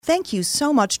Thank you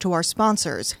so much to our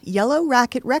sponsors, Yellow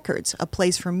Racket Records, a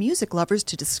place for music lovers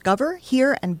to discover,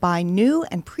 hear, and buy new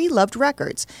and pre-loved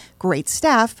records. Great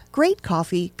staff, great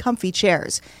coffee, comfy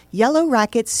chairs.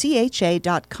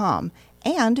 YellowRacketCHA.com.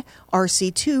 And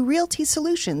RC2 Realty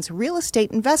Solutions, Real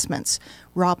Estate Investments.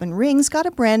 Robin Ring's got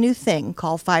a brand new thing.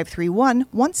 Call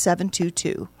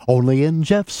 531-1722. Only in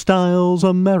Jeff Styles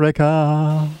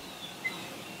America.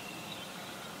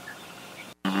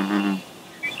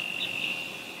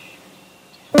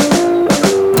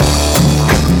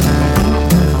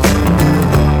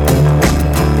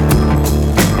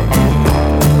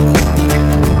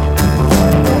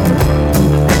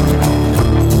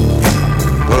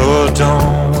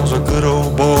 John was a good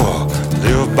old boy,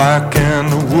 lived back in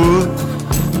the wood,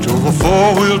 drove a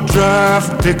four-wheel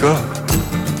drive pickup,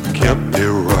 kept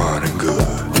it running good.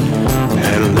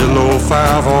 Had a little old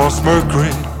 5-horse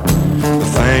Mercury, the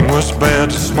thing was bad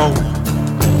to smoke.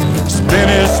 Spent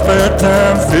his spare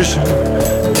time fishing in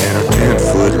a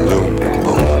 10-foot aluminum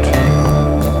boat.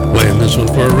 Playing this one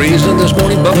for a reason this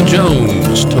morning, Bubba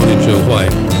Jones, Tony Joe White.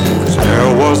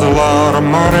 There was a lot of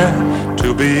money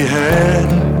to be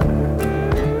had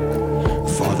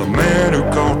for the man who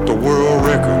caught the world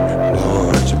record,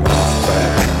 largemouth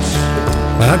bass.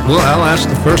 Well, I'll ask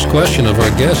the first question of our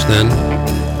guest then.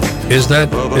 Is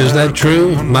that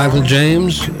true, Michael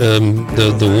James,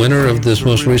 the winner of this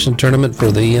most recent tournament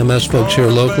for the EMS folks here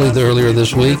locally earlier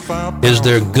this week? Is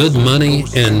there good money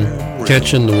in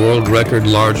catching the world record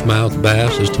largemouth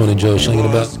bass, as Tony Joe's singing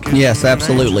about? Yes,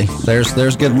 absolutely.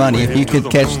 There's good money if you could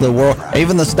catch the world,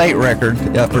 even the state record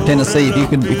for Tennessee.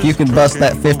 If you could bust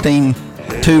that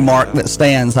 15.2 mark that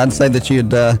stands, I'd say that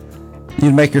you'd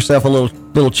make yourself a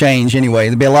little change anyway.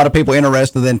 There'd be a lot of people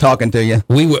interested in talking to you.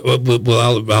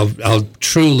 I'll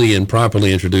truly and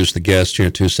properly introduce the guest here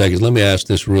in 2 seconds. Let me ask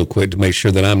this real quick to make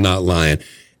sure that I'm not lying.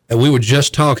 We were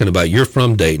just talking about, you're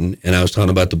from Dayton, and I was talking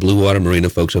about the Blue Water Marina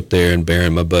folks up there and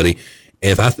Barron, my buddy.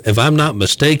 If I'm not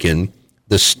mistaken,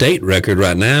 the state record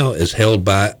right now is held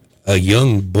by a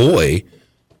young boy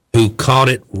who caught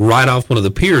it right off one of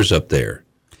the piers up there.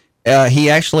 He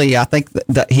actually, I think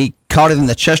that he caught it in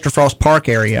the Chester Frost Park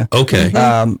area. Okay.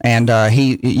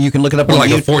 You can look it up.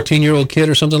 Like a 14-year-old kid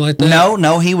or something like that?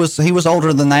 No, he was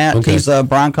older than that. Okay. He's a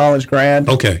Bryan College grad.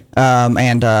 Okay.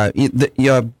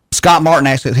 Scott Martin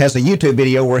actually has a YouTube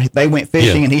video where they went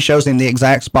fishing and he shows him the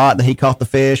exact spot that he caught the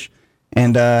fish.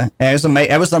 And it was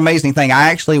an amazing thing.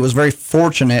 I actually was very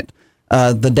fortunate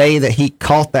the day that he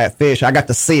caught that fish. I got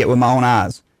to see it with my own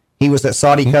eyes. He was at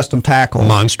Saudi Custom Tackle.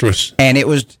 Monstrous. And it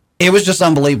was just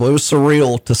unbelievable. It was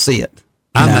surreal to see it.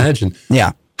 I imagine.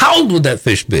 Yeah. How old would that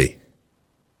fish be?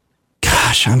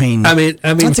 Gosh, I mean,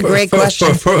 that's a great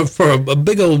question. For a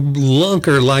big old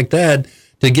lunker like that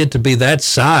to get to be that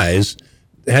size,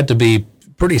 had to be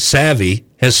pretty savvy.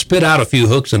 Has spit out a few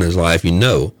hooks in his life,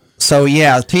 So,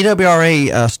 yeah,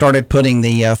 TWRA started putting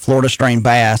the Florida strain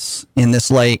bass in this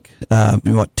lake,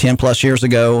 10 plus years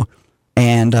ago.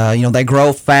 And, they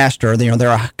grow faster.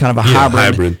 They're kind of a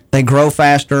hybrid. They grow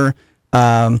faster.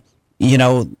 That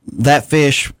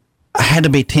fish had to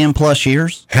be 10 plus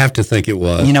years. Have to think it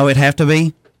was. It'd have to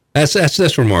be. That's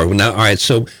remarkable. Now, all right.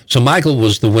 So Michael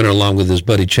was the winner along with his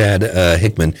buddy Chad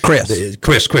Hickman. Chris.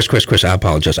 I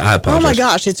apologize. Oh my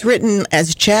gosh, it's written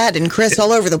as Chad and Chris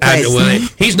all over the place.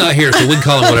 He's not here, so we can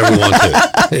call him whatever we want to.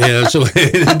 So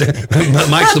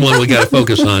Mike's the one we got to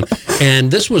focus on.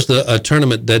 And this was a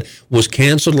tournament that was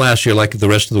canceled last year, like the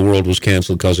rest of the world was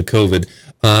canceled because of COVID.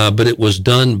 But it was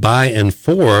done by and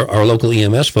for our local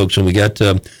EMS folks, and we got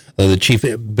the Chief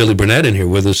Billy Burnett in here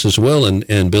with us as well.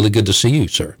 And Billy, good to see you,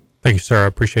 sir. Thank you, sir. I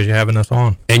appreciate you having us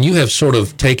on. And you have sort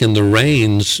of taken the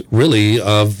reins, really,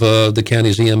 of the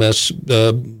county's EMS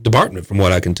department, from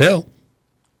what I can tell.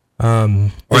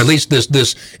 Or at least this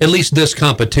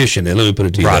competition. And let me put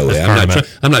it to you that way.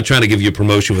 I'm not trying to give you a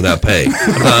promotion without pay.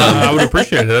 I would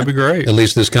appreciate it. That'd be great. At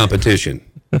least this competition.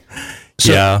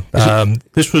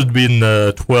 This would be in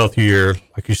the 12th year.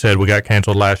 Like you said, we got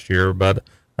canceled last year, but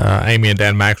Amy and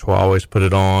Dan Maxwell always put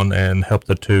it on and helped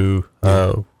the two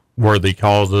worthy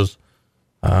causes.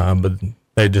 But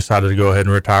they decided to go ahead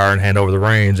and retire and hand over the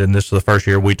reins, and this is the first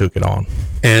year we took it on.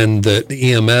 And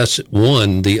the EMS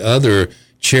won. The other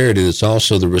charity that's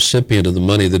also the recipient of the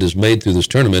money that is made through this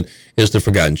tournament is the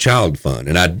Forgotten Child Fund.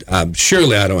 And I'm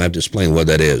surely I don't have to explain what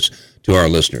that is to our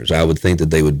listeners. I would think that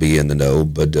they would be in the know,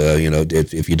 but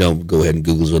if you don't, go ahead and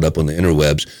Google it up on the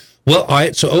interwebs. Well, all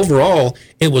right. So overall,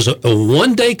 it was a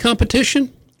one-day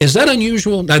competition. Is that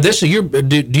unusual? Now, is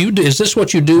this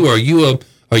what you do? Are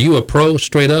Are you a pro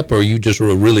straight up, or are you just a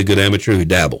really good amateur who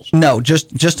dabbles? No,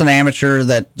 just an amateur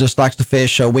that just likes to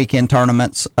fish weekend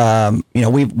tournaments.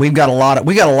 We've got a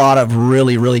lot of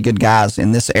really, really good guys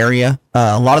in this area.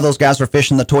 A lot of those guys are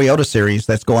fishing the Toyota Series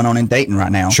that's going on in Dayton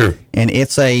right now. Sure. And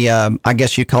it's I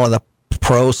guess you call it a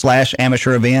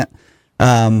pro/amateur event.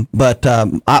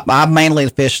 I mainly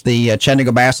fish the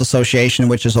Chattanooga Bass Association,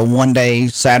 which is a one-day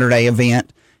Saturday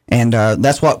event. And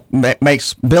that's what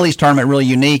makes Billy's tournament really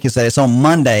unique, is that it's on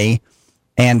Monday,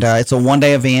 and it's a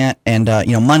one-day event. And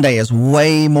Monday is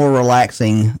way more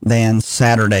relaxing than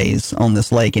Saturdays on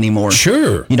this lake anymore.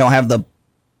 Sure, you don't have the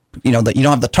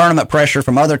tournament pressure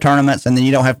from other tournaments, and then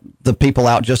you don't have the people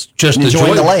out just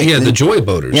enjoying the lake. Yeah, the joy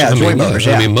boaters. Yeah, joy boaters.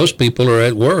 Yeah. I mean, most people are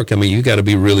at work. I mean, you got to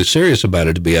be really serious about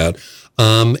it to be out.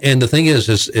 And the thing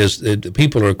is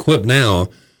people are equipped now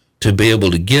to be able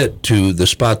to get to the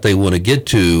spot they want to get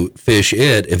to, fish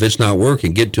it. If it's not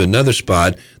working, get to another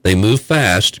spot. They move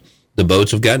fast. The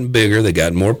boats have gotten bigger. They've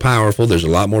gotten more powerful. There's a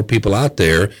lot more people out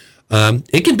there.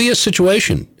 It can be a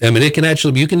situation. I mean, you can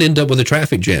end up with a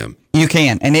traffic jam. You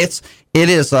can. And it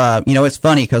is it's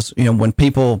funny because, when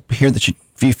people hear that you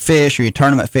fish or you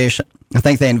tournament fish, I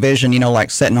think they envision, like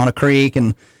sitting on a creek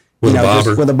and, with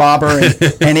a bobber,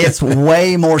 and it's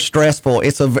way more stressful.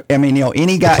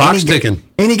 Any guy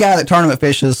that tournament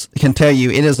fishes can tell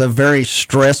you it is a very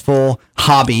stressful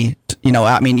hobby.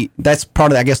 That's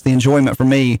part of, I guess, the enjoyment for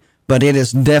me. But it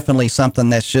is definitely something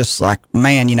that's just like,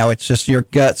 man, it's just your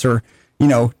guts are,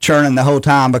 churning the whole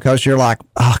time because you're like,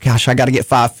 oh gosh, I got to get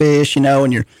 5 fish,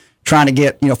 and you're trying to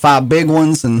get 5 big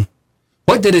ones. And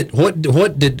What did it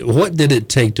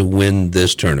take to win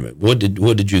this tournament? What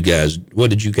did you guys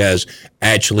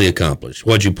actually accomplish?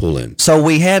 What'd you pull in? So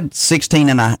we had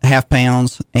 16.5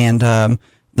 pounds, and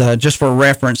just for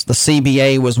reference, the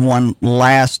CBA was won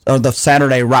the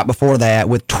Saturday right before that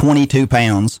with 22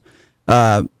 pounds.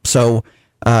 Chickamauga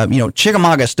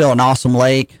is still an awesome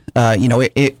lake.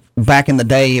 It back in the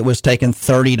day it was taking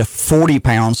 30 to 40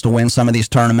 pounds to win some of these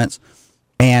tournaments,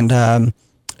 and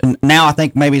now I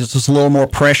think maybe it's just a little more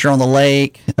pressure on the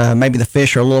lake. Maybe the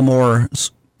fish are a little more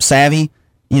savvy,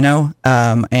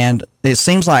 and it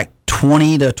seems like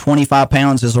 20 to 25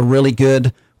 pounds is a really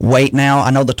good weight now.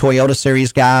 I know the Toyota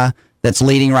Series guy that's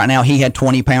leading right now, he had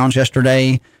 20 pounds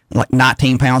yesterday. Like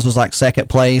 19 pounds was like second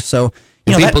place. So,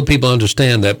 people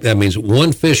understand that means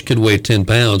one fish could weigh 10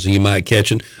 pounds and you might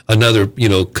catch another,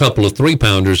 couple of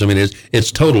 3-pounders. I mean,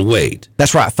 it's total weight.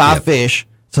 That's right. 5 fish.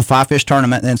 It's a 5-fish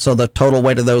tournament, and so the total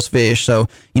weight of those fish. So,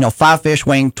 5 fish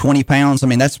weighing 20 pounds. I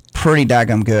mean, that's pretty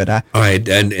daggum good. All right,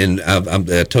 and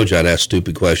I told you I'd ask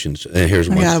stupid questions. And here's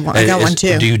one. I got one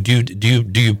too.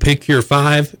 Do you pick your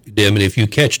 5? I mean, if you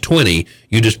catch 20,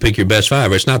 you just pick your best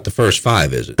 5. It's not the first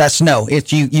 5, is it?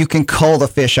 It's you can cull the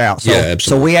fish out. So, yeah,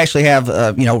 absolutely. So we actually have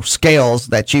scales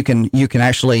that you can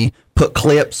actually put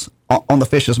clips on the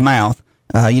fish's mouth.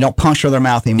 You don't puncture their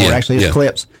mouth anymore. Yeah, actually, it's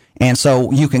clips. And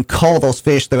so you can cull those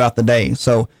fish throughout the day.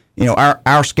 So,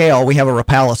 our scale, we have a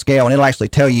Rapala scale, and it'll actually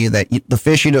tell you that the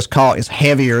fish you just caught is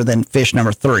heavier than fish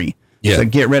number 3. Yeah. So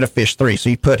get rid of fish 3. So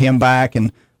you put him back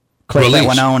and click that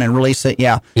one on and release it.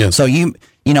 Yeah. So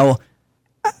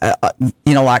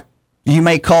like you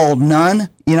may call none.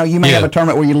 You may have a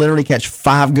tournament where you literally catch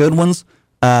 5 good ones,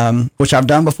 which I've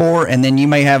done before, and then you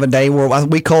may have a day where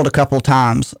we culled a couple of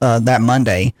times that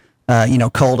Monday.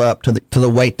 Culled up to the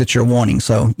weight that you're wanting.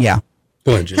 So, yeah.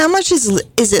 Go ahead, Jim. How much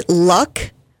is it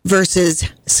luck versus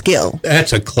skill?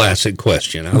 That's a classic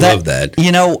question. I love that.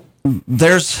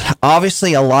 There's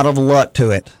obviously a lot of luck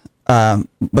to it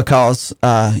because,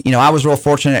 I was real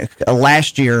fortunate.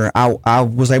 Last year, I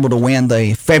was able to win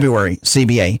the February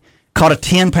CBA. Caught a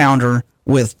 10-pounder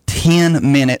with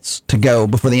 10 minutes to go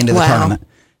before the end of the tournament.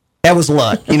 That was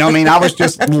luck. I was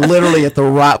just literally at the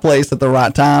right place at the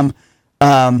right time.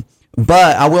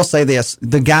 But I will say this,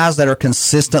 the guys that are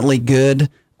consistently good,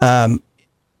 you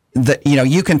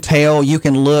can tell, you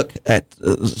can look at,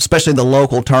 especially the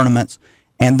local tournaments,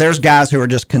 and there's guys who are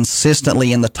just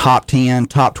consistently in the top 10,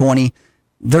 top 20.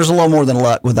 There's a little more than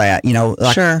luck with that.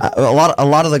 Sure. A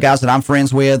lot of the guys that I'm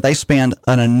friends with, they spend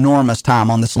an enormous time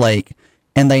on this lake,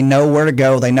 and they know where to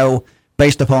go. They know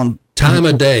based upon time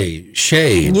of day,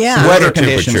 shade, weather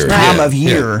conditions, time of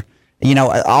year.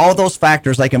 Yeah. All those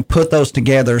factors, they can put those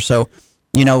together. So,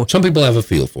 some people have a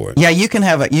feel for it. Yeah, you can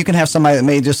have somebody that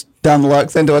may just dumb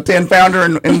lucks into a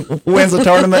 10-pounder and wins the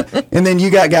tournament, and then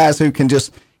you got guys who can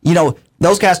just,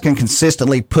 those guys can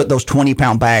consistently put those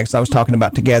 20-pound bags I was talking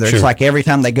about together. Sure. It's like every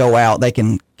time they go out, they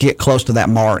can get close to that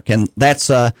mark, and that's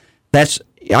I'll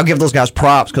give those guys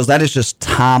props because that is just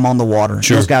time on the water.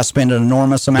 Sure. Those guys spend an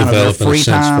enormous amount of their free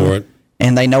time,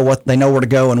 and they know where to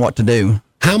go and what to do.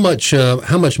 How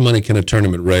much money can a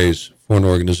tournament raise for an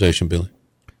organization, Billy?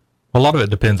 A lot of it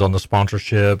depends on the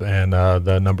sponsorship and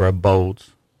the number of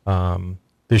boats.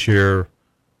 This year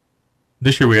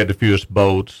we had the fewest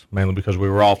boats, mainly because we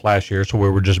were off last year, so we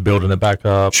were just building it back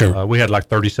up. Sure. We had like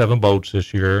 37 boats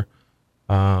this year.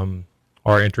 Our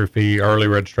entry fee, early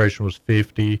registration was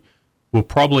 $50. We'll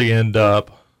probably end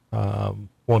up,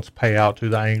 once payout to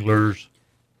the anglers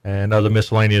and other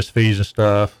miscellaneous fees and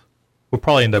stuff, we'll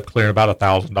probably end up clearing about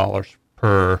 $1,000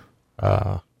 per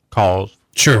cause.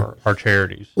 Sure. For our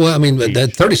charities. Well, I mean,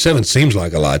 that 37 seems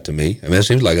like a lot to me. I mean, it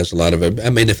seems like that's a lot of it. I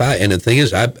mean, and the thing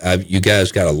is, you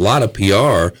guys got a lot of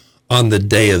PR on the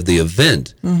day of the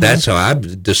event. Mm-hmm. That's how I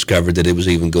discovered that it was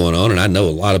even going on. And I know a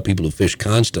lot of people who fish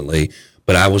constantly,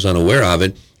 but I was unaware of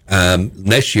it.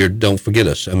 Next year, don't forget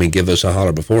us. I mean, give us a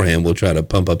holler beforehand. We'll try to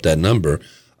pump up that number.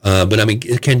 But I mean,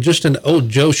 can just an old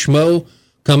Joe Schmo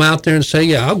come out there and say,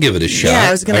 yeah, I'll give it a shot? Yeah,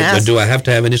 I was going to ask. Do I have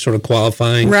to have any sort of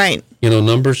qualifying,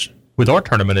 numbers? With our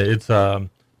tournament, it's the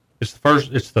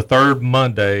third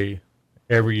Monday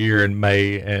every year in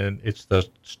May, and it's the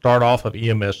start off of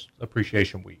EMS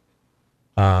Appreciation Week.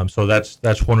 So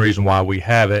that's one reason why we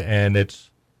have it, and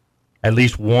it's at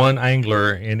least one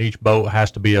angler in each boat has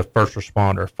to be a first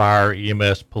responder: fire,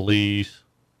 EMS, police,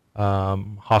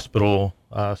 hospital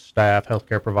staff,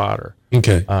 healthcare provider.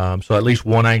 Okay. So at least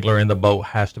one angler in the boat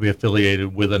has to be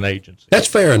affiliated with an agency. That's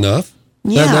fair enough.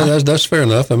 Yeah. That's fair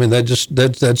enough. I mean,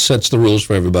 that sets the rules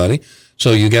for everybody.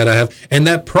 So you got to have, and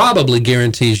that probably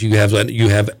guarantees you have an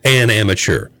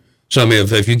amateur. So I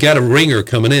mean, if you got a ringer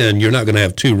coming in, you're not going to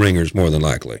have two ringers more than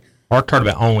likely. Our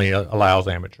tournament only allows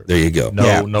amateurs. There you go.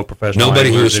 No professional. Nobody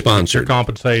who anglers. is sponsored. If you're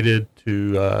compensated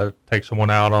to take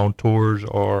someone out on tours,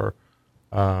 or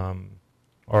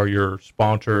you're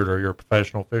sponsored, or you're a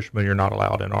professional fisherman, you're not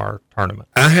allowed in our tournament.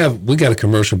 We got a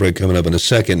commercial break coming up in a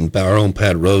second. Our own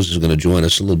Pat Rose is going to join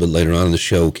us a little bit later on in the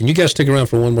show. Can you guys stick around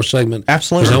for one more segment?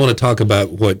 Absolutely. Because I want to talk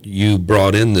about what you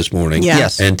brought in this morning.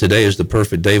 Yes. And today is the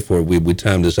perfect day for it. We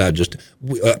timed this out,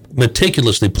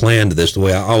 meticulously planned this the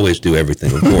way I always do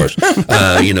everything, of course.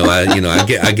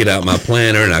 I get out my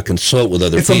planner and I consult with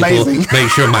other people. Amazing. Make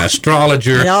sure my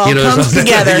astrologer. It all comes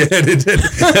together.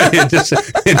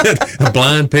 A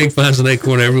blind pig finds an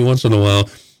acorn every once in a while.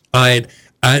 All right.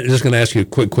 I'm just going to ask you a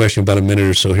quick question about a minute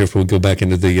or so here before we go back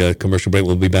into the commercial break.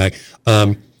 We'll be back.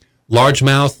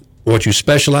 Largemouth, what you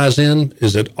specialize in,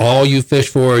 is it all you fish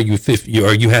for? Or are you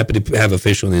happy to have a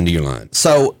fish on the end of your line?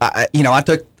 So, I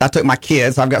took my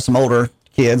kids. I've got some older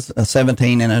kids, a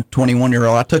 17 and a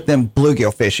 21-year-old. I took them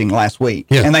bluegill fishing last week,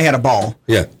 and they had a ball.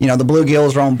 Yeah. The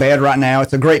bluegills are on bed right now.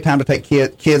 It's a great time to take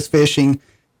kids fishing.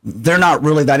 They're not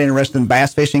really that interested in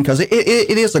bass fishing because it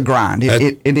is a grind.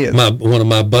 It is. One of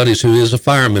my buddies who is a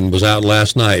fireman was out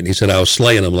last night, and he said I was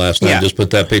slaying them last night. Yeah. Just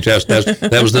put that picture.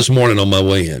 That was this morning on my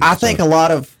way in. I think a lot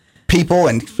of people,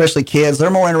 and especially kids, they're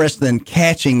more interested in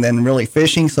catching than really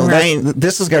fishing. So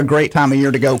this is a great time of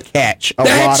year to go catch a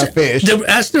lot of fish.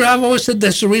 I've always said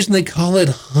that's the reason they call it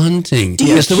hunting. Do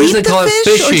you it's the reason they keep call the it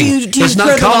fish, or fishing. do you It's throw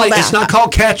not them all called. back? It's not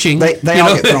called catching. They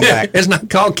all get thrown back. It's not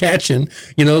called catching.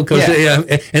 Because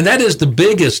and that is the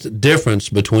biggest difference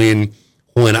between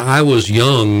when I was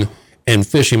young and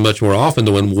fishing much more often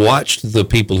than when watched the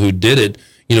people who did it.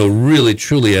 Really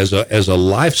truly as a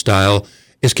lifestyle.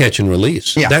 Is catch and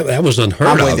release. Yeah. That was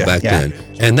unheard of back then.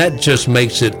 And that just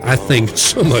makes it, I think,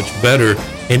 so much better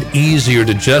and easier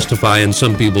to justify in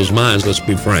some people's minds, let's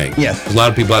be frank. Yes. A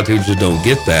lot of people out there just don't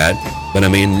get that. But I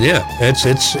mean, there's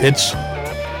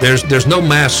no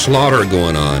mass slaughter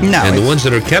going on. No. And the ones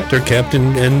that are kept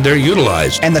and they're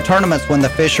utilized. And the tournaments, when the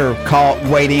fish are caught,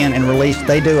 weighed in, and released,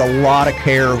 they do a lot of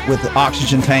care with the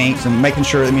oxygen tanks and making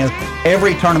sure.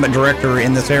 Every tournament director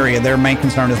in this area, their main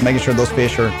concern is making sure those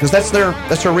fish are, because that's their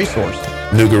resource.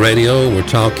 Nooga Radio. We're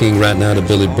talking right now to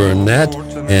Billy Burnett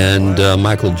and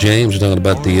Michael James. We're talking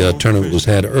about the tournament that was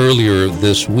had earlier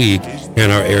this week in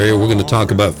our area. We're going to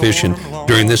talk about fishing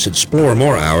during this Explore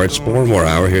More Hour. Explore More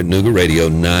Hour here at Nooga Radio,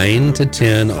 9 to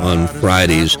 10 on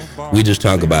Fridays. We just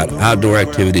talk about outdoor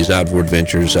activities, outdoor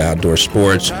adventures, outdoor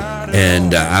sports.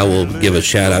 And I will give a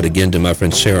shout out again to my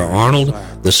friend Sarah Arnold,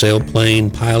 the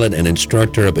sailplane pilot and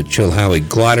instructor up at Chilhowie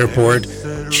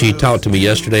Gliderport. She talked to me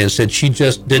yesterday and said she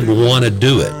just didn't want to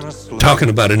do it. Talking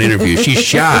about an interview. She's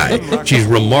shy. She's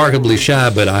remarkably shy,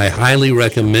 but I highly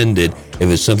recommend it. If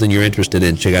it's something you're interested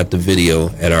in, check out the video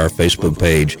at our Facebook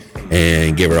page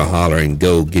and give her a holler and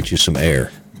go get you some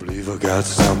air. Believe I got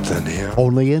something here.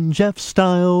 Only in Jeff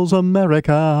Styles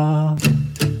America.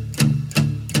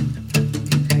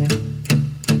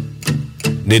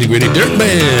 Nitty Gritty Dirt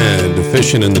Band,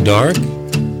 Fishing in the Dark.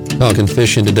 talking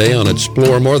fishing today on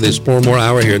Explore More, the Explore More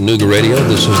Hour here at Nooga Radio.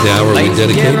 This is the hour we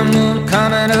dedicate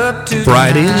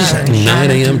Fridays,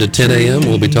 9 a.m. to 10 a.m.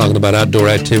 We'll be talking about outdoor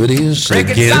activities.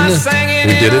 Again,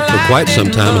 we did it for quite some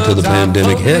time until the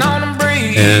pandemic hit,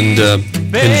 and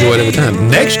enjoyed every time.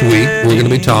 Next week, we're going to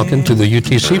be talking to the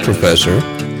UTC professor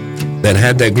that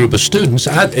had that group of students.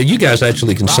 You guys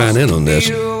actually can sign in on this,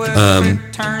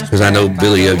 because I know,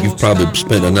 Billy, you've probably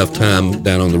spent enough time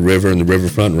down on the river and the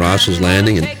riverfront, Ross's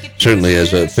Landing, and certainly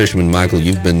as a fisherman, Michael,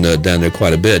 you've been down there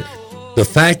quite a bit. The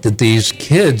fact that these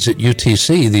kids at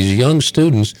UTC, these young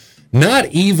students, not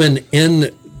even in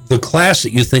the class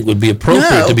that you think would be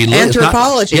appropriate to be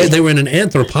anthropology. They were in an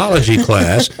anthropology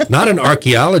class, not an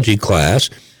archaeology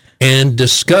class, and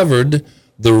discovered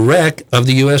the wreck of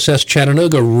the USS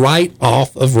Chattanooga right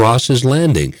off of Ross's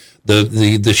Landing.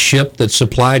 The ship that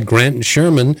supplied Grant and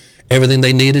Sherman everything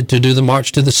they needed to do the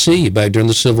March to the Sea back during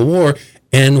the Civil War.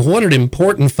 And what an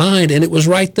important find, and it was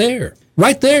right there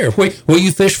where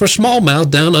you fish for smallmouth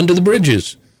down under the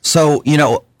bridges. So,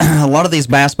 a lot of these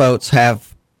bass boats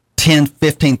have $10,000,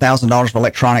 $15,000 of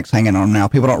electronics hanging on them now.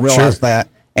 People don't realize that.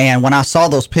 And when I saw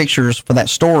those pictures for that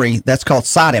story, that's called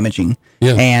side imaging.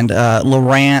 Yeah. And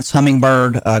Lowrance,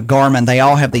 Humminbird, Garmin, they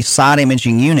all have these side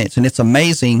imaging units. And it's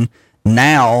amazing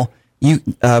now,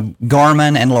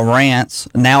 Garmin and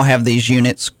Lowrance now have these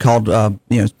units called,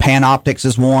 Panoptix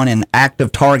is one and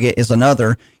Active Target is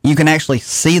another. You can actually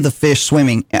see the fish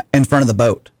swimming in front of the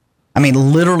boat. I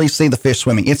mean, literally see the fish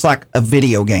swimming. It's like a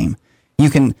video game.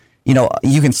 You can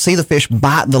see the fish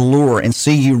bite the lure and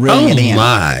see you reeling it in. Oh,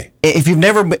 my. If you've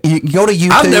never, you go to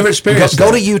YouTube. I've never experienced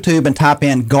Go to YouTube and type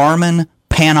in Garmin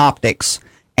Panoptix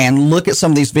and look at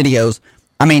some of these videos.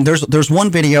 I mean, there's one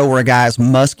video where a guy's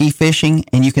muskie fishing,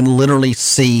 and you can literally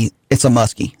see it's a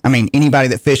muskie. I mean, anybody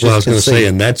that fishes Well, I was going to say,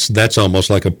 and that's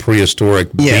almost like a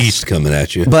prehistoric beast coming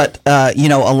at you. But, a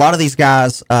lot of these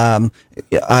guys,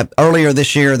 earlier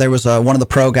this year, there was one of the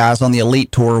pro guys on the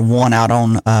Elite Tour, one out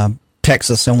on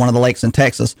Texas, in one of the lakes in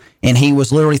Texas, and he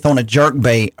was literally throwing a jerk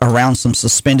bait around some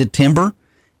suspended timber,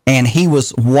 and he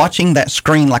was watching that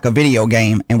screen like a video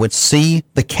game and would see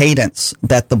the cadence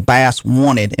that the bass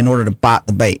wanted in order to bite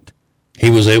the bait. He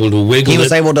was able to wiggle it? He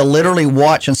was able to literally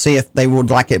watch and see if they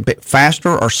would like it a bit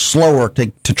faster or slower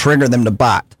to trigger them to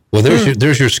bite. Well,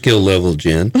 there's your skill level,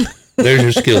 Jen. There's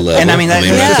your skill level. And I mean,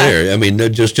 right there. I mean,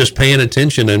 just paying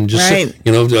attention and just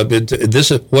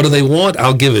this is what do they want?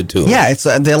 I'll give it to them. Yeah, it's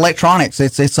the electronics.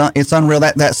 It's unreal.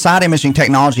 That side imaging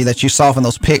technology that you saw from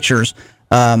those pictures.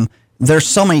 There's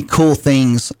so many cool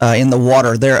things in the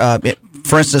water.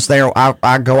 For instance,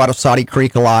 I go out of Saudi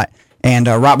Creek a lot, and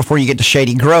right before you get to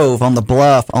Shady Grove on the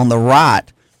bluff on the right,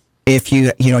 if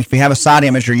you have a side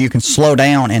imager, you can slow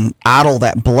down and idle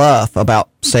that bluff about,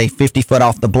 say, 50 foot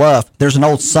off the bluff. There's an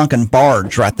old sunken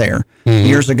barge right there. Mm-hmm.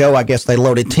 Years ago, I guess they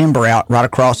loaded timber out right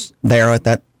across there at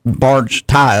that barge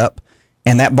tie-up,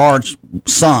 and that barge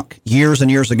sunk years and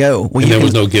years ago. Well, and there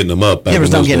was no getting them up. There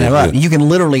was no getting them up. You can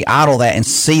literally idle that and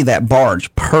see that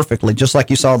barge perfectly, just like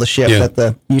you saw the ship that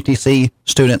the UTC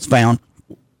students found.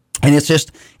 And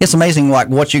it's amazing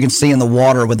what you can see in the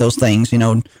water with those things. We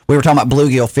were talking about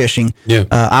bluegill fishing. Yeah.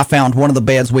 I found one of the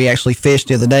beds we actually fished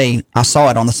the other day. I saw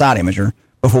it on the side imager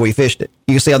before we fished it.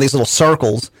 You can see all these little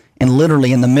circles, and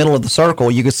literally in the middle of the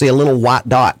circle, you can see a little white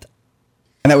dot.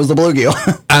 And that was the bluegill.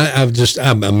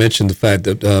 I mentioned the fact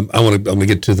that I'm going to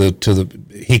get to the.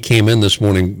 He came in this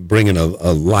morning bringing a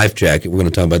life jacket. We're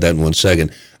going to talk about that in 1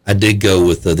 second. I did go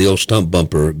with the old stump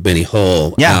bumper, Benny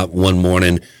Hull, out one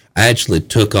morning. I actually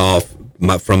took off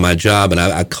from my job, and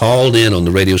I called in on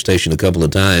the radio station a couple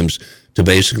of times to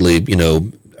basically,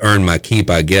 earn my keep,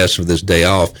 I guess, for this day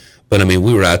off. But I mean,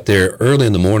 we were out there early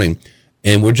in the morning,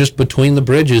 and we're just between the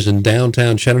bridges in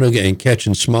downtown Chattanooga and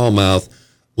catching smallmouth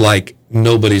like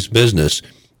nobody's business.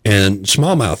 And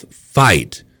smallmouth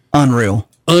fight. Unreal.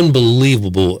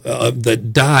 Unbelievable.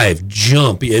 That dive,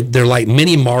 jump. They're like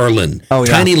mini marlin. Oh,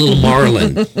 yeah. Tiny little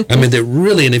marlin. I mean, they're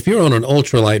really, and if you're on an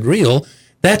ultralight reel,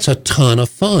 that's a ton of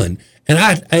fun.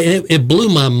 And it blew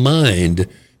my mind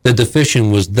that the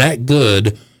fishing was that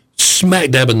good smack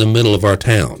dab in the middle of our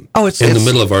town. Oh, it's in the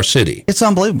middle of our city. It's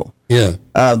unbelievable. Yeah.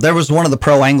 There was one of the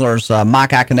pro anglers, Mike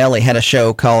Iaconelli, had a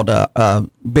show called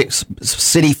Big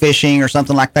City Fishing or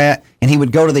something like that, and he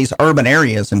would go to these urban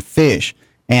areas and fish.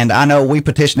 And I know we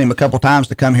petitioned him a couple times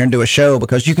to come here and do a show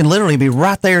because you can literally be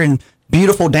right there in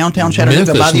beautiful downtown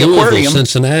Chattanooga by the Louisville, aquarium.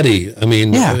 Cincinnati. I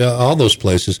mean, all those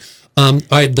places.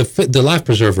 The life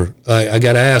preserver, I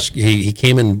got to ask, he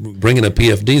came in bringing a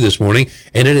PFD this morning,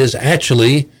 and it is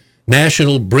actually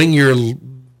National Bring Your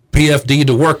PFD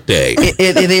to work day.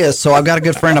 It is. So I've got a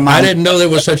good friend of mine. I didn't know there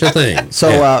was such a thing.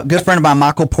 So good friend of mine,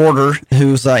 Michael Porter,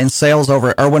 who's in sales over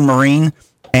at Irwin Marine,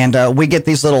 and we get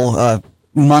these little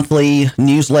monthly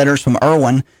newsletters from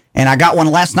Irwin, and I got one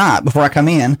last night before I come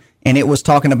in, and it was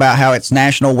talking about how it's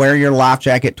National Wear Your Life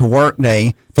Jacket to Work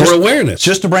Day. For awareness.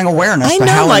 Just to bring awareness. I to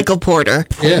know how Michael Porter.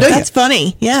 Yeah. That's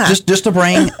funny. Yeah. Just to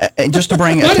bring Why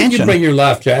attention. didn't you bring your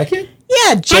life jacket?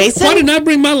 Yeah, Jason. Why didn't I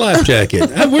bring my life jacket?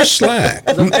 We're slack.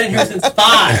 I've been here since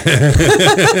 5.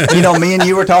 Me and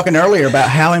you were talking earlier about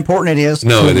how important it is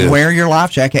to wear your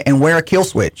life jacket and wear a kill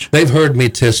switch. They've heard me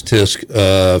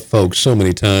tisk folks so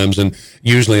many times, and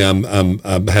usually I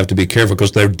have to be careful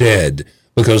because they're dead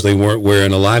because they weren't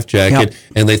wearing a life jacket,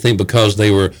 and they think because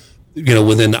they were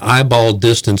within eyeball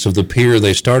distance of the pier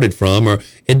they started from, or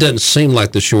it doesn't seem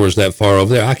like the shore is that far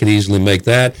over there. I could easily make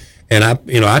that. And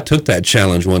I took that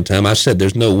challenge one time. I said,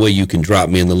 there's no way you can drop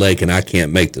me in the lake and I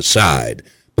can't make the side,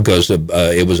 because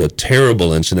it was a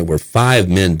terrible incident where 5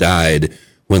 men died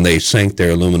when they sank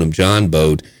their aluminum John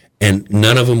boat, and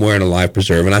none of them wearing a life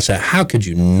preserver. And I said, how could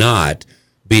you not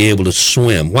be able to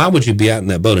swim? Why would you be out in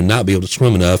that boat and not be able to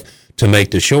swim enough to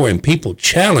make the shore? And people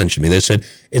challenged me. They said,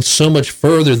 it's so much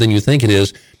further than you think it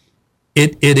is.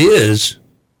 It is.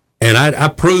 And I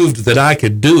proved that I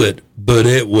could do it, but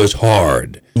it was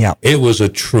hard. Yeah. It was a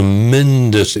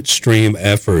tremendous, extreme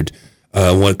effort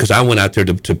because I went out there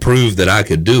to prove that I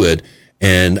could do it.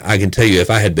 And I can tell you,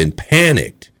 if I had been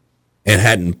panicked and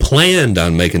hadn't planned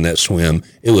on making that swim,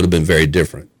 it would have been very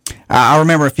different. I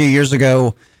remember a few years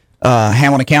ago,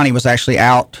 Hamilton County was actually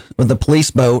out with the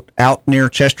police boat out near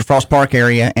Chester Frost Park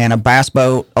area, and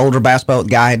a older bass boat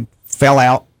guy fell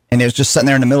out. And it was just sitting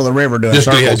there in the middle of the river doing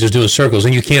circles. Yeah, just doing circles,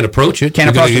 and you can't approach it.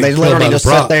 They literally just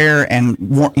sit there and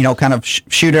kind of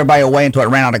shoot everybody away until it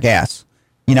ran out of gas.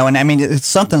 And I mean, it's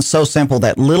something so simple,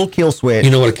 that little kill switch.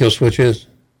 You know what a kill switch is?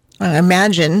 I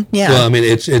imagine, yeah. Well, I mean,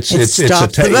 it's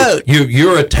the boat.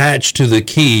 You're attached to the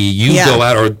key. You go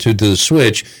out, or to the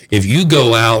switch. If you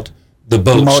go out, the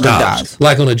boat stops, dies.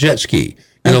 Like on a jet ski.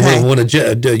 When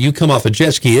you come off a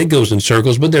jet ski, it goes in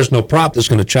circles, but there's no prop that's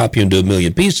going to chop you into a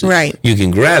million pieces. Right. You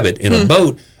can grab it. In a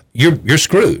boat, you're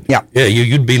screwed. Yeah. Yeah.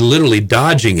 You'd be literally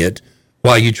dodging it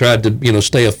while you tried to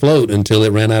stay afloat until it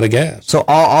ran out of gas. So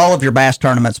all of your bass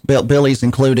tournaments, Billy's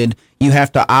included, you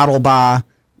have to idle by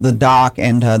the dock,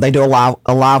 and they do a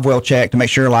live well check to make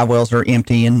sure live wells are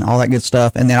empty and all that good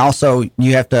stuff. And then also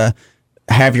you have to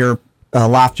have your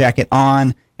life jacket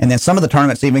on. And then some of the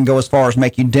tournaments even go as far as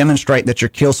make you demonstrate that your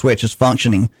kill switch is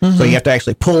functioning. Mm-hmm. So you have to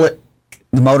actually pull it,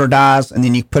 the motor dies, and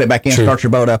then you put it back in, start your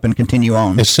boat up, and continue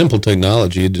on. It's simple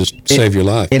technology. It just save your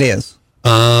life. It is.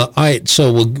 All right.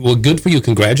 So, well, good for you.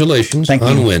 Congratulations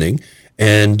on winning.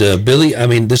 And Billy, I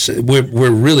mean, we're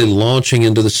really launching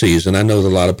into the season. I know that a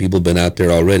lot of people have been out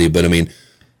there already, but I mean,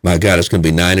 my God, it's going to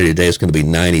be 90 today. It's going to be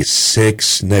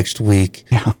 96 next week.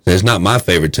 Yeah. It's not my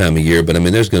favorite time of year, but I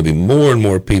mean, there's going to be more and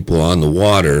more people on the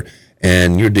water,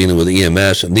 and you're dealing with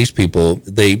EMS, and these people,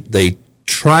 they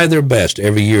try their best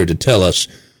every year to tell us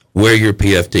wear your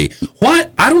PFD. Why?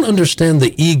 I don't understand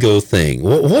the ego thing.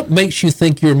 What makes you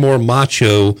think you're more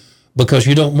macho because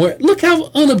you don't wear? Look how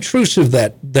unobtrusive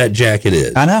that jacket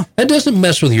is. I know. That doesn't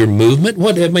mess with your movement.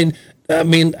 I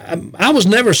mean, I was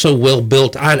never so well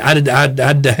built. I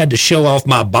had to show off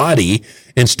my body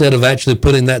instead of actually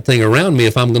putting that thing around me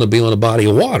if I'm going to be on a body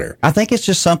of water. I think it's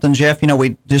just something, Jeff.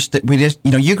 We just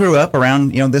you grew up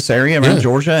around this area around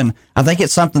Georgia, and I think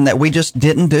it's something that we just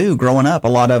didn't do growing up. A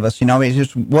lot of us, it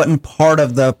just wasn't part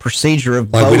of the procedure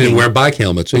of boating. We didn't wear bike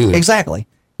helmets either. Exactly.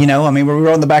 We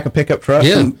were on the back of pickup trucks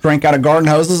and drank out of garden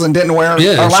hoses and didn't wear our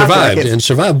life jackets.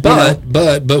 Survived.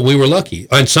 But we were lucky,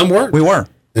 and some weren't. We were.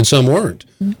 And some weren't.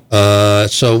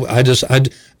 So I was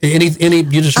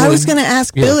going to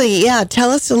ask Billy. Yeah, tell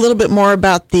us a little bit more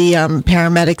about the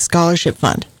Paramedic Scholarship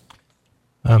Fund.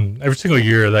 Every single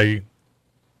year,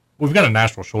 we've got a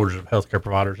national shortage of healthcare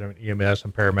providers, EMS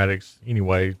and paramedics.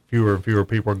 Anyway, fewer and fewer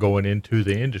people are going into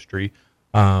the industry.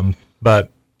 But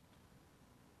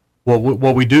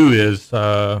what we do is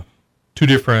two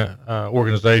different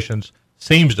organizations,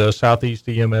 SEMSDA, Southeast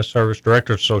EMS Service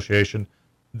Directors Association.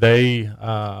 They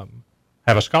have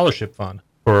a scholarship fund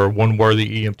for one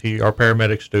worthy EMT or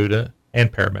paramedic student and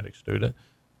paramedic student.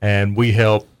 And we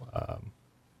help,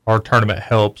 our tournament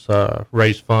helps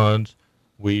raise funds.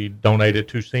 We donate it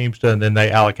to SEMSDA, and then they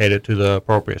allocate it to the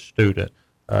appropriate student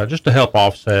just to help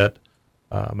offset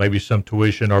maybe some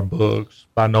tuition or books.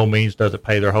 By no means does it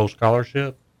pay their whole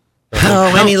scholarship.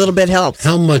 Any little bit helps.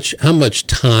 How much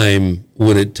time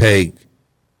would it take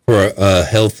for a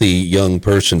healthy young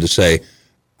person to say,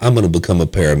 I'm going to become a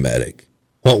paramedic?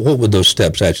 What would those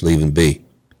steps actually even be?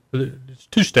 It's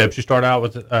 2 steps. You start out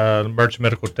with emergency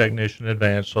medical technician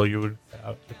advanced. So you would,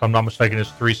 if I'm not mistaken,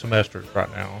 it's 3 semesters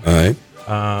right now. All right.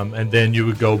 And then you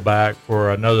would go back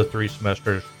for another 3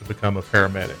 semesters to become a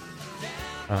paramedic.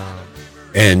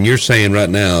 And you're saying right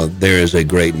now there is a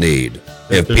great need.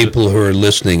 If people who are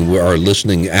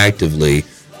listening actively,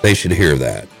 they should hear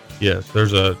that. Yes,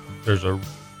 it's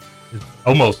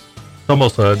almost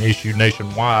an issue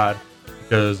nationwide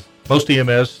because most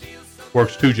EMS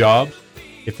works 2 jobs.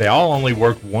 If they all only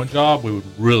worked 1 job, we would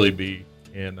really be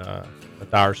in a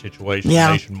dire situation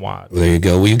nationwide. Well, there you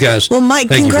go. Well, you guys. Well, Mike,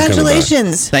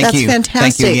 congratulations. Thank you. Fantastic.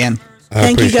 Thank you again.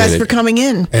 Thank you guys for coming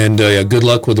in. And good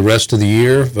luck with the rest of the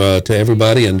year to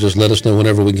everybody. And just let us know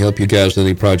whenever we can help you guys with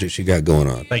any projects you got going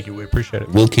on. Thank you. We appreciate it.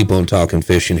 We'll keep on talking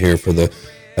fishing here for the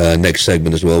next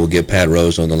segment as well. We'll get Pat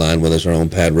Rose on the line with us. Our own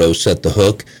Pat Rose. Set the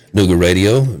hook. Nooga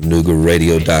Radio,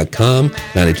 NoogaRadio.com,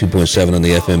 92.7 on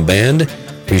the FM band.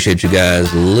 Appreciate you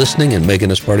guys listening and making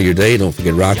us part of your day. Don't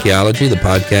forget Rockyology, the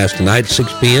podcast tonight,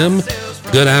 6 p.m.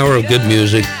 Good hour of good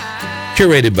music,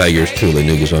 curated by yours truly,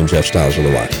 Nooga's own Jeff Styles of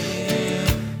the Y.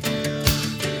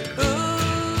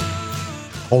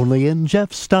 Only in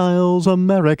Jeff Styles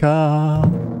America.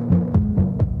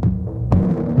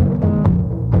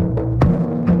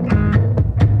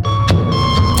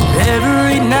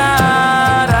 Every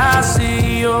night I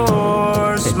see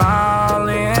your smile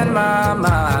in my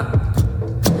mind.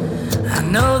 I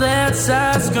know that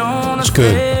sight's gonna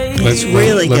fade. That's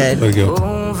really good. There you go.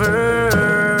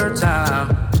 Over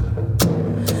time,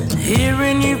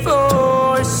 hearing your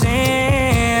voice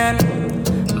in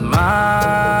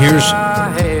my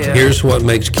Here's what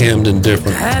makes Camden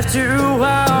different. After a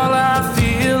while, I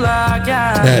feel like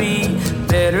I'd be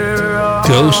better off.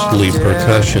 Ghostly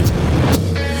percussion.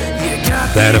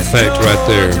 That effect right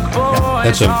there.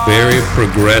 That's a very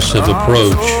progressive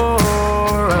approach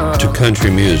to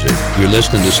country music. You're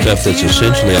listening to stuff that's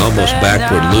essentially almost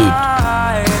backward looped,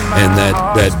 and that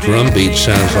drum beat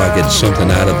sounds like it's something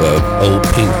out of a old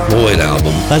Pink Floyd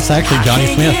album. That's actually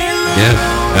Johnny Smith.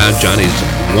 Yeah, Johnny's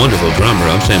a wonderful drummer.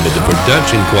 I'm saying, but the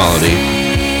production quality,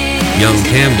 young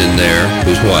Camden there,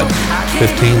 who's what,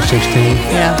 15, 16?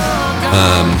 Yeah.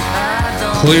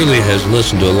 Clearly has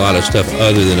listened to a lot of stuff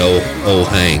other than old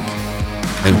Hank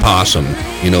and Possum.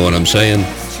 You know what I'm saying?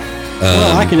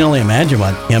 Well, I can only imagine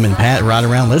what him and Pat ride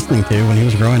around listening to when he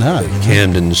was growing up. You know?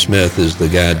 Camden Smith is the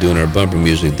guy doing our bumper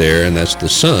music there, and that's the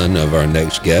son of our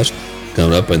next guest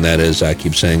coming up, and that is, I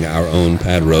keep saying, our own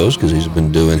Pat Rose, because he's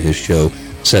been doing his show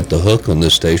Set the Hook on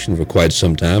this station for quite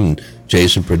some time, and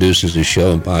Jason produces his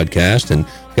show and podcast, and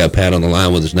got Pat on the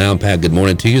line with us now. And Pat, good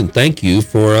morning to you, and thank you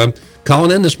for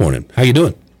calling in this morning. How you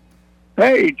doing?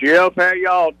 Hey, Jeff, how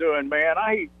y'all doing, man?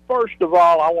 First of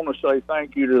all, I want to say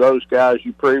thank you to those guys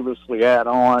you previously had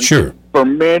on. Sure. For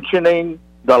mentioning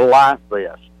the life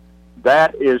vest.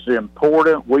 That is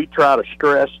important. We try to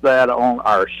stress that on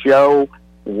our show.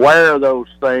 Wear those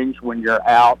things when you're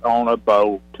out on a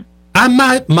boat.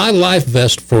 My life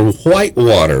vest for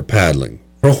whitewater paddling,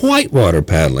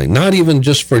 not even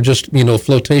just for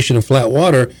flotation in flat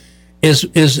water,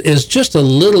 is just a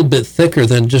little bit thicker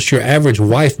than just your average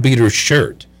wife beater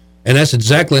shirt. And that's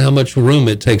exactly how much room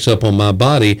it takes up on my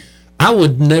body. I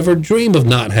would never dream of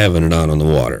not having it on the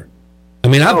water. I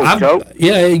mean, I'm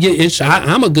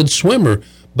a good swimmer,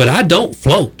 but I don't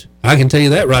float. I can tell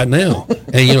you that right now.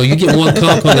 And you get one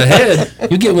conk on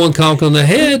the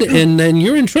head, and then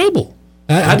you're in trouble.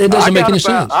 It doesn't make any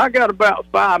sense. I got about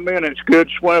 5 minutes good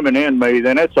swimming in me,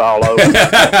 then it's all over.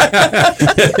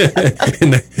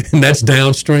 and that's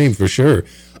downstream for sure.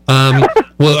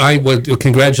 Well,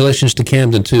 congratulations to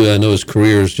Camden too. I know his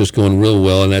career is just going real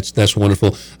well, and that's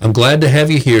wonderful. I'm glad to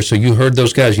have you here. So you heard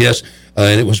those guys, yes,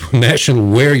 and it was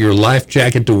National Wear Your Life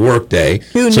Jacket to Work Day.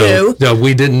 Who knew? No,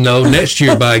 we didn't know. Next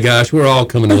year, by gosh, we're all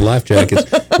coming in with life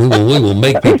jackets. We will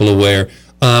make people aware.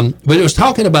 But it was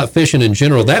talking about fishing in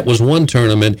general. That was one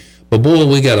tournament, but boy,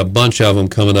 we got a bunch of them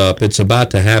coming up. It's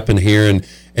about to happen here,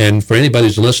 and for anybody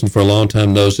who's listened for a long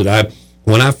time knows that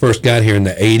when I first got here in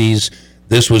the 80s.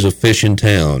 This was a fishing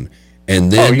town,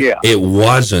 and then it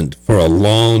wasn't for a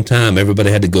long time. Everybody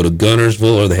had to go to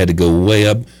Gunnersville, or they had to go way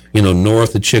up,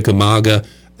 north of Chickamauga,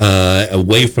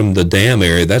 away from the dam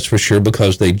area. That's for sure,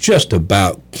 because they just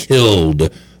about killed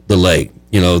the lake.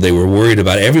 They were worried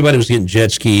about it. Everybody was getting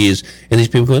jet skis, and these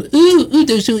people going, ooh,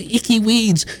 there's so icky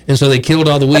weeds. And so they killed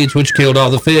all the weeds, which killed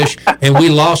all the fish, and we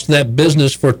lost that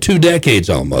business for 2 decades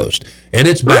almost, and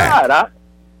it's back. Right.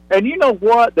 And you know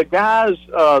what? The guys,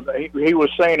 he was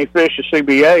saying he fished the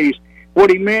CBAs. What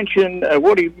he mentioned,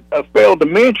 what he failed to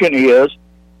mention is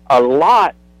a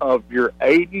lot of your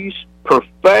 80s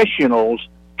professionals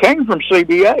came from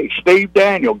CBA. Steve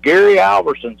Daniel, Gary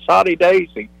Alverson, Soddy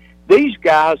Daisy. These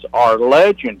guys are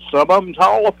legends. Some of them's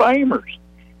Hall of Famers.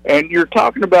 And you're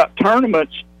talking about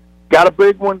tournaments. Got a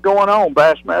big one going on,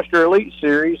 Bassmaster Elite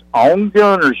Series on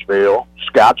Gunnersville,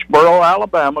 Scottsboro,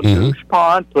 Alabama, Goose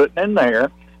Pond putting in there.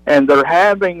 And they're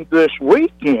having this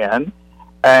weekend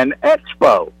an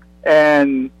expo.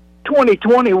 And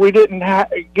 2020, we didn't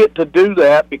get to do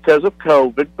that because of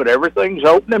COVID, but everything's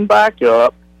opening back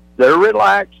up. They're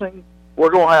relaxing.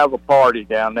 We're going to have a party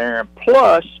down there. And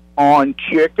plus, on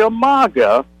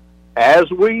Chickamauga, as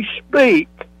we speak,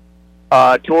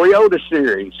 Toyota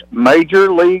Series,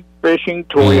 Major League Fishing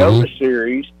Toyota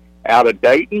Series out of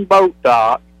Dayton Boat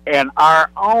Dock, and our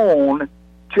own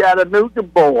Chattanooga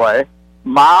boy,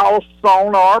 Miles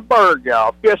Sonar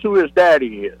Berghoff. Guess who his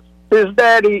daddy is? His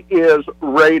daddy is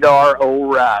Radar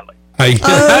O'Reilly.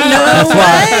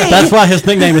 That's why his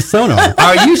nickname is Sonar.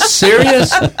 Are you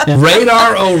serious?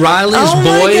 Radar O'Reilly's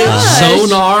boy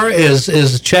Sonar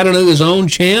is Chattanooga's own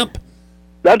champ?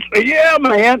 Yeah,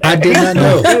 man. I did not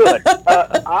know. Good.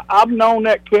 I've known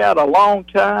that cat a long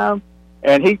time,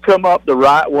 and he come up the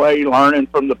right way, learning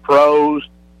from the pros,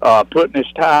 putting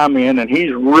his time in, and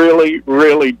he's really,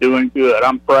 really doing good.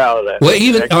 I'm proud of that. Well,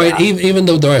 even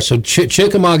though there are so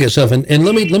Chickamauga itself, and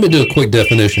let me do a quick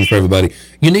definition for everybody.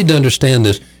 You need to understand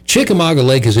this. Chickamauga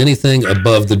Lake is anything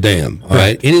above the dam, all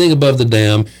right? Anything above the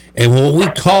dam. And what we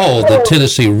call the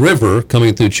Tennessee River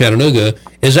coming through Chattanooga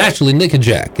is actually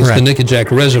Nickajack. It's the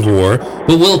Nickajack Reservoir,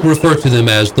 but we'll refer to them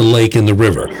as the lake and the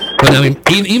river. But I mean,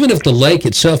 even if the lake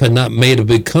itself had not made a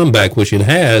big comeback, which it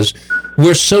has,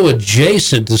 we're so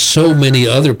adjacent to so many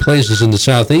other places in the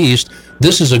southeast.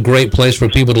 This is a great place for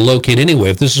people to locate anyway,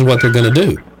 if this is what they're going to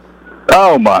do.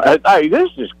 Oh, my. Hey, this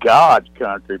is God's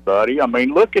country, buddy. I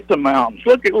mean, look at the mountains.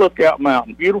 Look at Lookout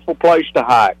Mountain. Beautiful place to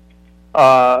hike.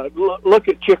 Look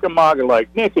at Chickamauga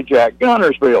Lake, Nickajack,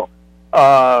 Gunnersville.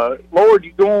 Lord,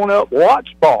 you're going up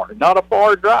Watts Bar. Not a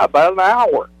far drive, about an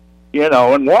hour. You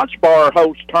know, and Watts Bar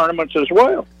hosts tournaments as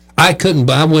well. I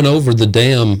went over the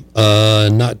dam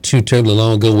not too terribly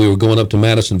long ago. We were going up to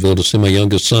Madisonville to see my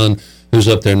youngest son, who's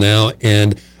up there now,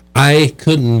 and I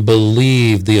couldn't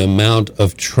believe the amount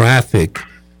of traffic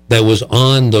that was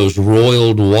on those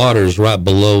roiled waters right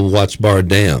below Watts Bar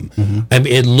Dam. I mean,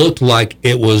 it looked like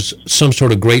it was some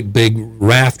sort of great big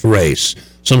raft race,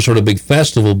 some sort of big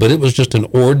festival, but it was just an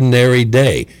ordinary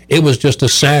day. It was just a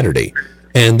Saturday.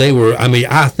 And they were, I mean,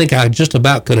 I think I just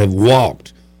about could have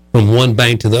walked from one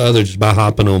bank to the other just by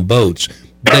hopping on boats.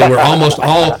 They were almost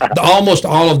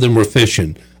all of them were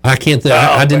fishing. I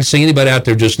didn't see anybody out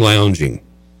there just lounging.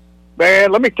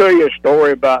 Man, let me tell you a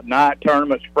story about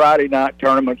Friday night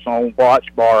tournaments on Watts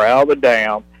Bar out of the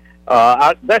dam.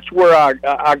 That's where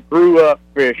I grew up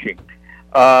fishing.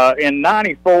 In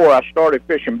 94, I started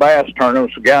fishing bass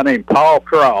tournaments with a guy named Paul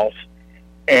Cross,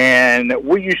 and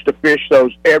we used to fish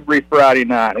those every Friday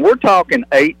night. And we're talking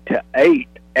 8 to 8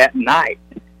 at night.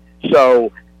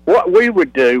 So what we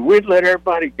would do, we'd let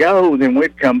everybody go, then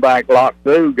we'd come back, lock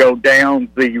through, go down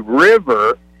the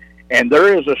river, and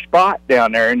there is a spot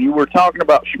down there, and you were talking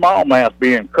about smallmouth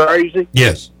being crazy.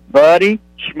 Yes. Buddy,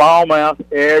 smallmouth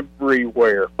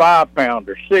everywhere.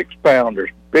 5-pounders, 6-pounders,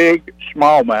 big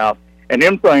smallmouth, and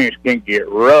them things can get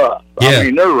rough. Yeah. I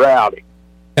mean, they're rowdy.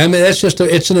 I mean, it's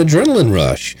an adrenaline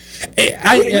rush.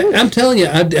 I'm telling you,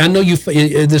 I know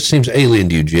this seems alien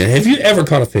to you, Jen. Have you ever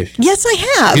caught a fish? Yes, I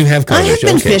have. You have caught a fish? I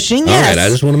have been fishing, yes. All right, I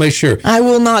just want to make sure. I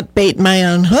will not bait my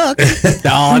own hook, but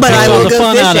I will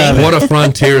go fishing. What a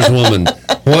frontierswoman.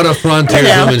 What a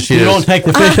frontierswoman she is. You don't take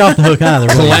the fish off the hook either.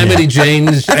 Calamity Jane,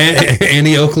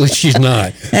 Annie Oakley, she's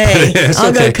not. Hey,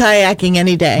 I'll go kayaking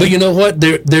any day. But you know what?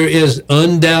 There is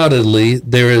undoubtedly,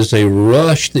 there is a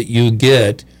rush that you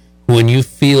get when you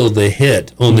feel the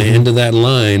hit on the end of that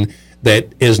line that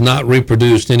is not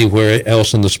reproduced anywhere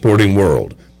else in the sporting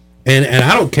world. And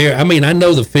I don't care. I mean, I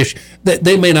know the fish,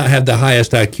 they may not have the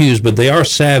highest IQs, but they are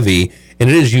savvy, and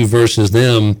it is you versus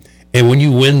them. And when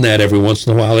you win that every once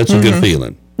in a while, it's a good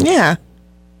feeling. Yeah.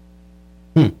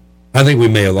 I think we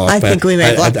may have lost. I think we may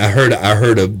have lost. I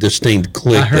heard a distinct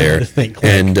click there.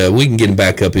 And we can get him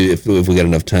back up if we got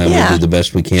enough time. Yeah. We'll do the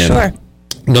best we can. Sure.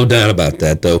 No doubt about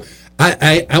that, though.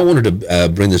 I wanted to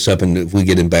bring this up, and if we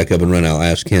get him back up and run, I'll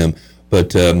ask him.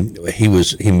 But he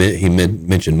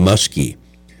mentioned muskie,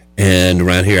 and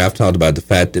around here I've talked about the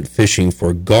fact that fishing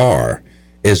for gar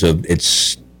is a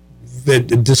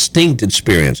distinct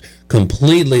experience,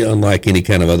 completely unlike any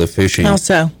kind of other fishing. How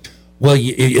so? Well,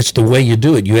 it's the way you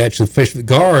do it. You actually fish.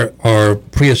 Gar are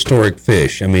prehistoric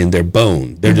fish. I mean, they're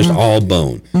bone. They're just all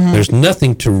bone. There's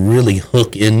nothing to really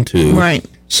hook into. Right.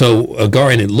 So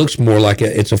Gar, and it looks more like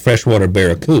it's a freshwater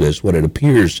barracuda is what it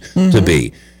appears to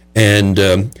be. And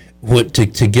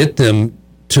to get them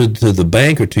to the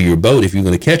bank or to your boat, if you're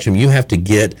going to catch them, you have to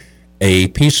get a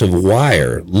piece of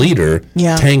wire, leader,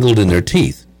 tangled in their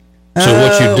teeth. So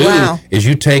what you do is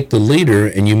you take the leader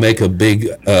and you make a big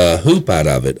hoop out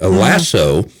of it, a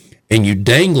lasso, and you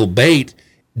dangle bait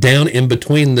down in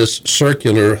between this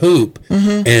circular hoop.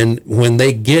 And when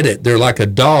they get it, they're like a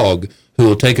dog who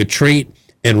will take a treat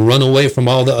and run away from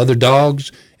all the other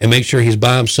dogs and make sure he's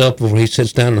by himself before he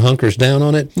sits down and hunkers down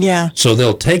on it. Yeah. So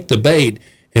they'll take the bait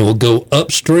and will go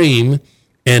upstream,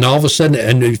 and all of a sudden,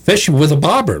 and you fish with a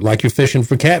bobber, like you're fishing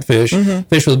for catfish,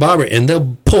 fish with a bobber, and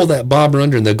they'll pull that bobber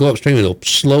under and they'll go upstream and they'll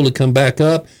slowly come back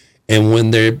up. And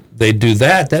when they do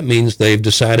that, that means they've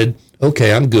decided,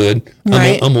 okay, I'm good.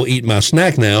 I'm going to eat my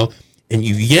snack now. And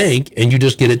you yank and you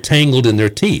just get it tangled in their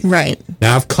teeth. Right.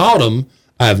 Now, I've caught them.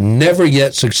 I've never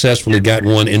yet successfully gotten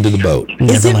one into the boat.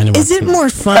 Is it more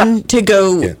fun to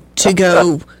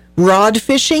go rod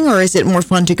fishing, or is it more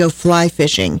fun to go fly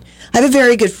fishing? I have a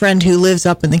very good friend who lives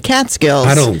up in the Catskills.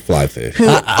 I don't fly fish.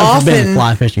 I've been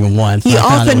fly fishing once. He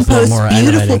often posts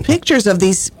beautiful pictures of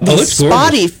these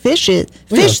spotty fish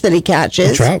that he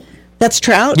catches. Trout. That's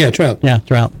trout? Yeah, trout. Yeah,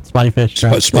 trout. Spotty fish.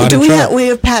 Trout. Spotted Do trout. we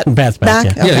have Pat Pat's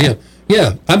back? Yeah.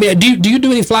 Yeah. I mean, do you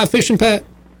do any fly fishing, Pat?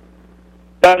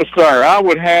 No, sir. I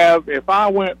would have, if I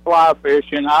went fly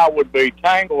fishing, I would be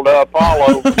tangled up all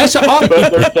over. That's But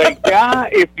there's a guy,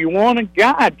 if you want a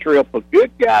guide trip, a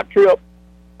good guide trip,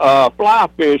 fly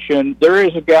fishing, there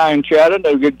is a guy in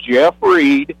Chattanooga, Jeff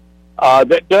Reed,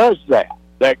 that does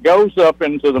that goes up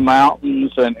into the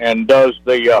mountains and does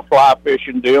the fly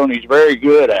fishing deal, and he's very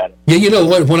good at it. Yeah, you know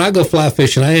what? When I go fly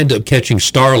fishing, I end up catching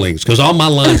starlings because all my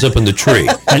line's up in the tree.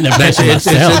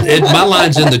 My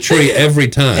line's in the tree every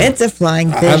time. It's a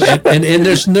flying fish. And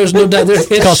there's no doubt.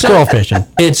 It's called squirrel fishing.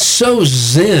 It's so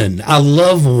zen. I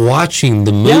love watching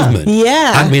the movement.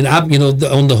 Yeah. I mean, on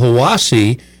the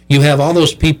Hiwassee, you have all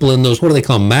those people in those, what do they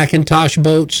call them, Macintosh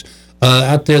boats?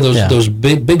 Out there, those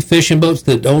big fishing boats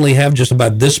that only have just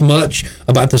about this much,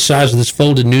 about the size of this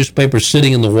folded newspaper,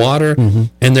 sitting in the water,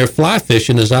 and they're fly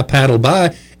fishing as I paddle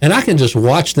by, and I can just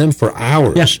watch them for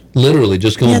hours, literally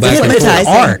just going back and forth. It's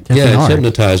art. It's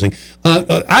hypnotizing.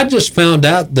 I just found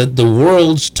out that the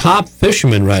world's top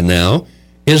fisherman right now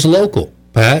is local,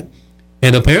 Pat,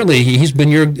 and apparently he's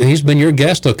been your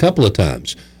guest a couple of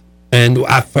times. And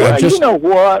you know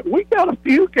what? We got a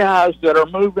few guys that are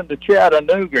moving to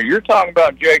Chattanooga. You're talking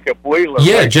about Jacob Wheeler,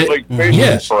 Major League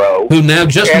Fishing Pro, who now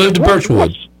just moved to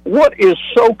Birchwood. What is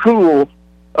so cool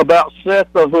about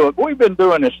Set the Hook? We've been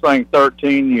doing this thing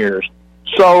 13 years.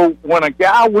 So when a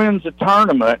guy wins a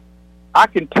tournament, I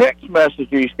can text message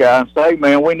these guys and say, hey,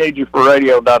 man, we need you for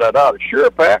radio, da-da-da.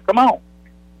 Sure, Pat, come on.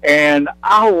 And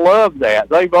I love that.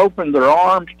 They've opened their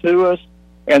arms to us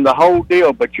and the whole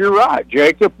deal. But you're right,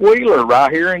 Jacob Wheeler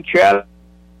right here in Chattanooga.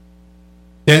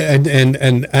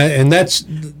 And that's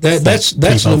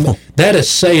that is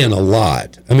saying a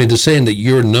lot. I mean, to saying that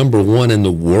you're number one in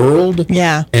the world.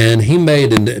 Yeah. And he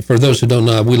made, and for those who don't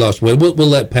know, we lost weight. We'll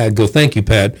let Pat go. Thank you,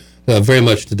 Pat, very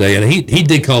much today. And he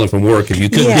did call in from work. If you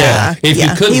couldn't, you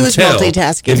couldn't he was tell,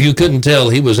 multitasking. If you couldn't tell,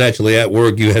 he was actually at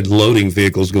work. You had loading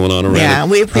vehicles going on around. Yeah,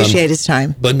 we appreciate his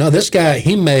time. But no, this guy,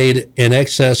 he made in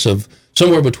excess of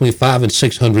somewhere between $500,000 and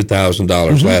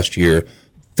 $600,000 last year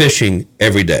fishing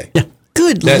every day. Yeah.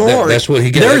 Good Lord. That's what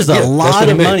he gets. There's a lot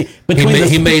of money.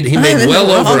 He made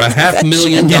well over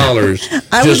 $500,000.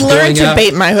 I would learn to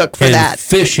bait my hook for that.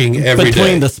 Fishing every day.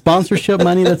 Between the sponsorship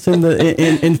money that's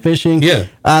in fishing. Yeah.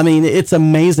 I mean, it's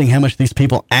amazing how much these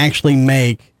people actually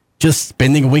make just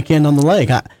spending a weekend on the lake.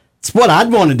 It's what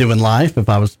I'd want to do in life if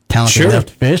I was talented enough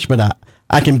to fish, but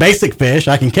I can basic fish.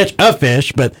 I can catch a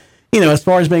fish, but as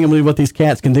far as being able to do what these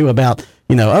cats can do about,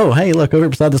 oh, hey, look, over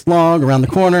beside this log, around the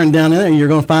corner, and down in there, you're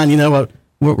going to find,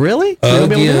 what really?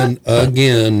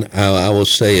 Again, I will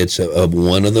say it's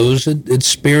one of those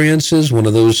experiences, one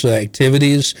of those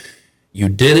activities. You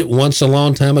did it once a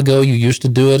long time ago. You used to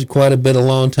do it quite a bit a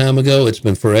long time ago. It's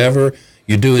been forever.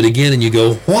 You do it again, and you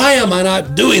go, why am I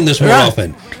not doing this more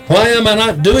often? Why am I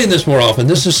not doing this more often?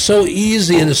 This is so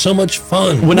easy, and it's so much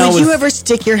fun. Would you ever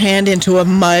stick your hand into a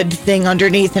mud thing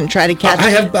underneath and try to catch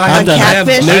a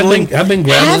catfish? I've been grabbing.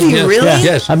 Have you really? Yeah.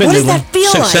 Yes. What does that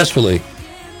feel successfully? like?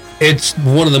 It's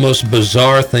one of the most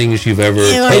bizarre things you've ever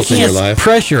felt in your life.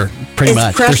 Pressure, pretty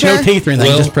much. Pressure? There's no teeth or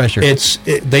anything, just pressure.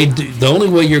 The only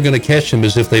way you're going to catch them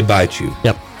is if they bite you.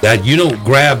 Yep. That you don't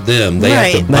grab them; they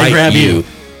have to bite you.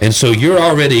 And so you're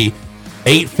already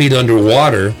 8 feet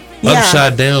underwater,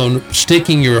 upside down,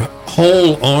 sticking your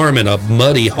whole arm in a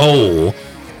muddy hole,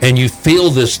 and you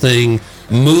feel this thing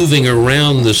moving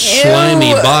around the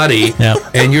slimy body,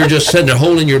 and you're just sitting there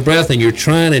holding your breath, and you're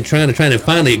trying, and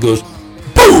finally it goes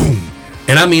boom,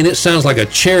 and I mean it sounds like a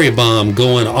cherry bomb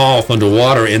going off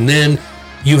underwater, and then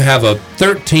you have a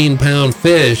 13-pound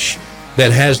fish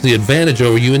that has the advantage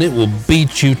over you, and it will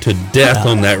beat you to death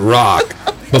on that rock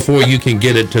before you can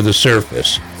get it to the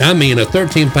surface. I mean, a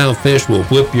 13-pound fish will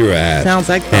whip your ass. Sounds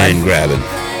like fun. And grab it.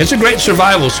 It's a great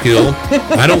survival skill.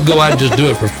 I don't go out and just do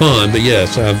it for fun, but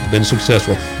yes, I've been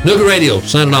successful. Nooga Radio,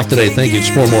 signing off today. Thank you. It's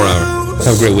 4 more hours.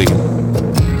 Have a great weekend.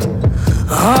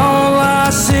 All I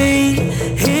see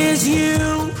is you.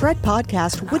 Fred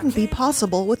Podcast wouldn't be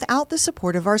possible without the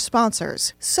support of our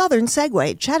sponsors. Southern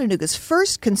Segway, Chattanooga's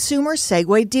first consumer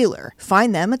Segway dealer.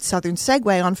 Find them at Southern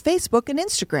Segway on Facebook and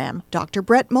Instagram. Dr.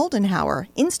 Brett Moldenhauer,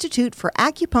 Institute for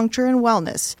Acupuncture and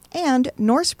Wellness. And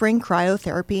North Spring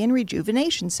Cryotherapy and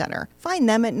Rejuvenation Center. Find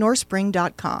them at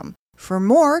northspring.com. For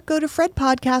more, go to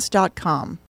fredpodcast.com.